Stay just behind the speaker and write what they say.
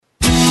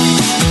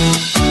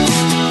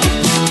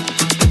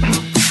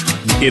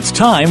It's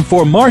time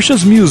for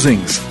Marcia's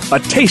Musings, a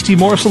tasty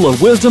morsel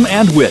of wisdom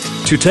and wit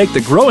to take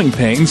the growing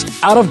pains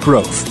out of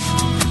growth.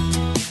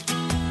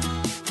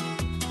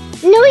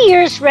 New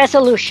Year's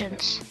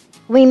resolutions.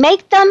 We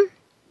make them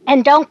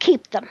and don't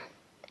keep them.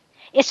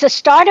 It's the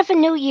start of a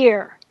new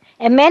year,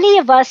 and many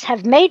of us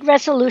have made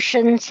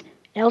resolutions.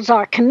 Those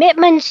are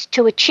commitments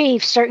to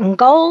achieve certain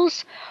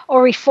goals,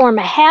 or reform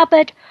a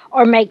habit,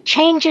 or make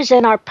changes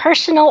in our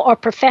personal or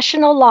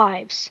professional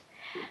lives.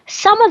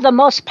 Some of the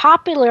most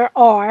popular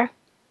are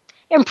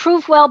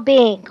improve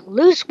well-being,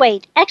 lose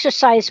weight,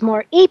 exercise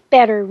more, eat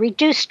better,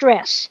 reduce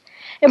stress,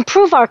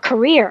 improve our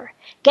career,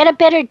 get a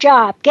better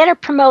job, get a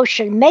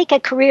promotion, make a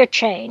career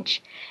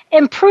change,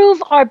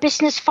 improve our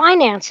business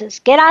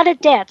finances, get out of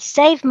debt,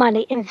 save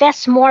money,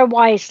 invest more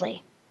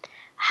wisely.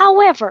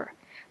 However,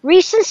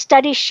 recent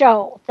studies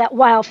show that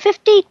while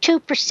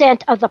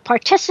 52% of the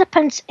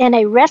participants in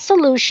a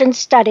resolution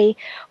study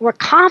were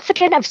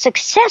confident of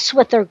success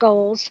with their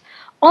goals,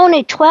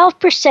 only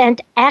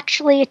 12%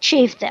 actually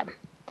achieved them.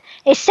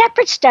 A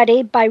separate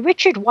study by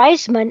Richard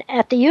Wiseman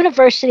at the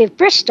University of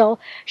Bristol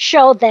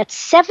showed that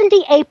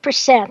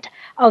 78%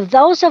 of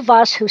those of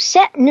us who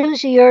set New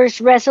Year's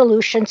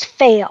resolutions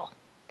fail.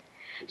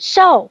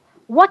 So,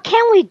 what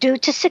can we do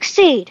to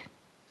succeed?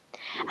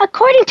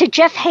 According to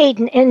Jeff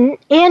Hayden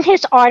in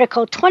his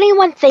article,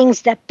 21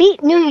 Things That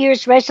Beat New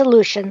Year's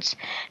Resolutions,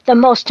 the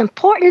most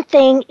important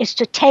thing is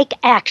to take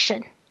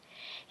action.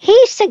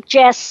 He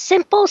suggests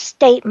simple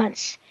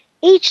statements,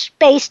 each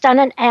based on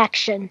an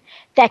action,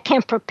 that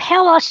can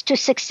propel us to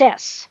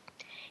success.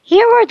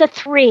 Here are the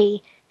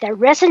 3 that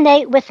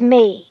resonate with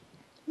me.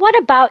 What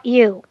about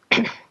you?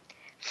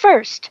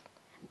 First,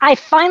 I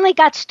finally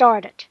got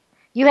started.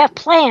 You have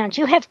plans,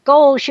 you have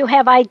goals, you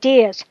have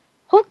ideas.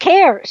 Who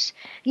cares?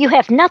 You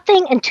have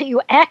nothing until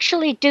you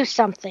actually do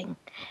something.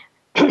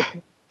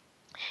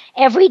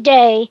 Every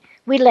day,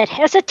 we let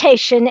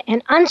hesitation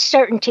and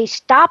uncertainty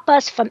stop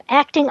us from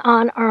acting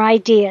on our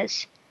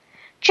ideas.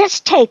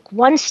 Just take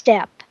one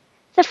step.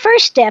 The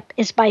first step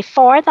is by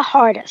far the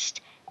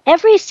hardest.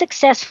 Every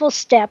successful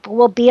step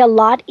will be a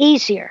lot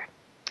easier.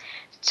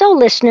 So,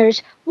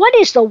 listeners, what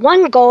is the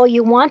one goal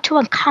you want to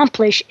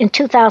accomplish in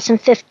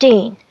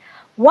 2015?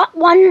 What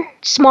one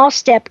small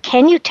step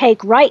can you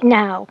take right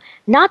now,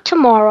 not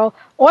tomorrow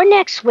or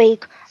next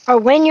week or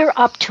when you're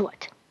up to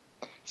it?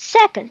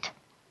 Second,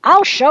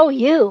 I'll show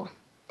you.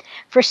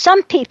 For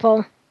some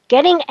people,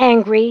 getting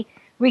angry,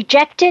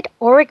 rejected,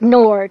 or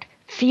ignored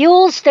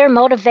fuels their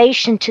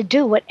motivation to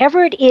do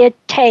whatever it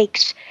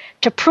takes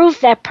to prove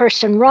that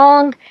person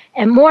wrong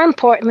and, more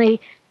importantly,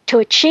 to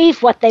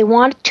achieve what they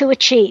want to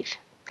achieve.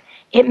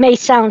 It may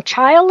sound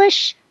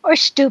childish or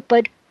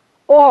stupid,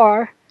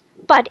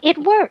 but it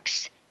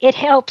works. It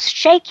helps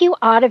shake you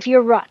out of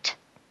your rut.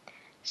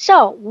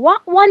 So,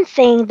 what one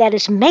thing that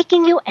is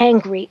making you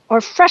angry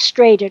or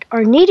frustrated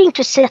or needing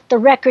to set the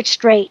record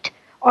straight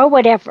or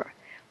whatever,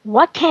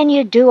 what can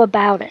you do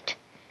about it?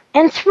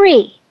 And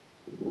 3,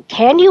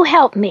 can you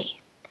help me?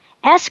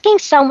 Asking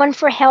someone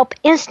for help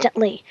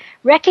instantly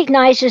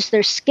recognizes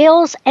their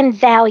skills and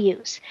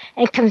values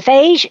and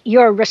conveys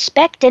your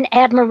respect and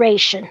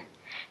admiration.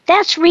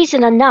 That's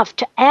reason enough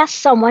to ask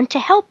someone to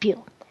help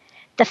you.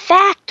 The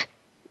fact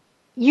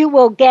you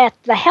will get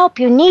the help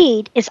you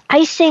need is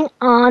icing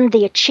on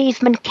the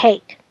achievement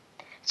cake.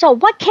 So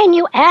what can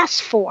you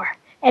ask for?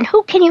 And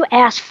who can you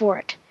ask for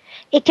it?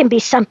 It can be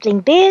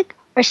something big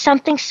or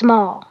something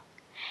small.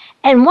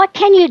 And what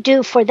can you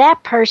do for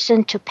that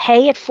person to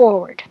pay it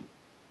forward?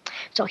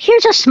 So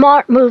here's a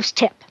smart moves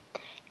tip.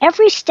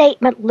 Every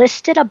statement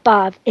listed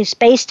above is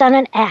based on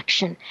an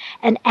action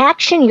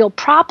you'll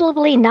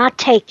probably not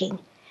taking.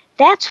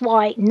 That's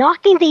why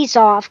knocking these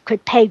off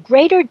could pay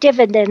greater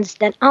dividends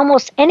than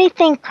almost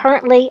anything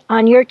currently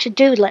on your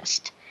to-do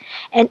list.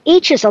 And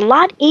each is a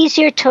lot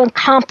easier to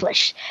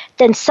accomplish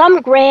than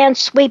some grand,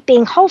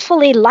 sweeping,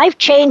 hopefully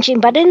life-changing,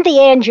 but in the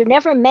end you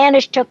never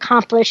managed to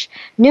accomplish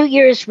New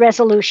Year's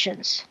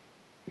resolutions.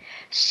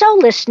 So,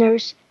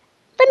 listeners,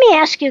 let me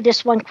ask you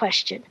this one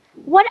question.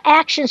 What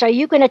actions are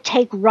you going to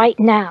take right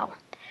now?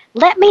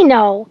 Let me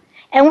know,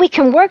 and we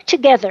can work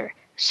together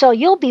so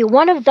you'll be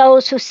one of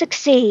those who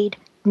succeed,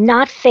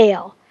 not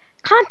fail.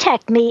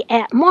 Contact me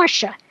at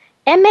Marcia,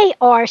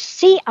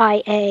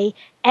 Marcia,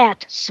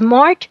 at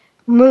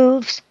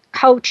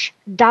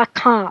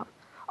smartmovescoach.com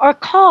or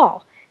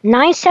call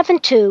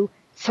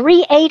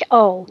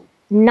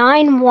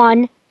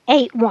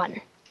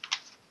 972-380-9181.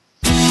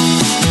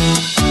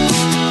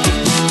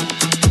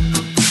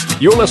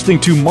 You're listening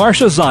to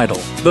Marcia Zeidel,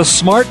 the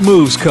Smart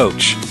Moves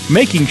Coach,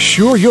 making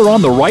sure you're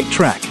on the right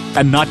track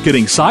and not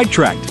getting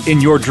sidetracked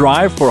in your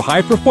drive for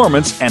high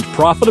performance and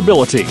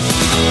profitability.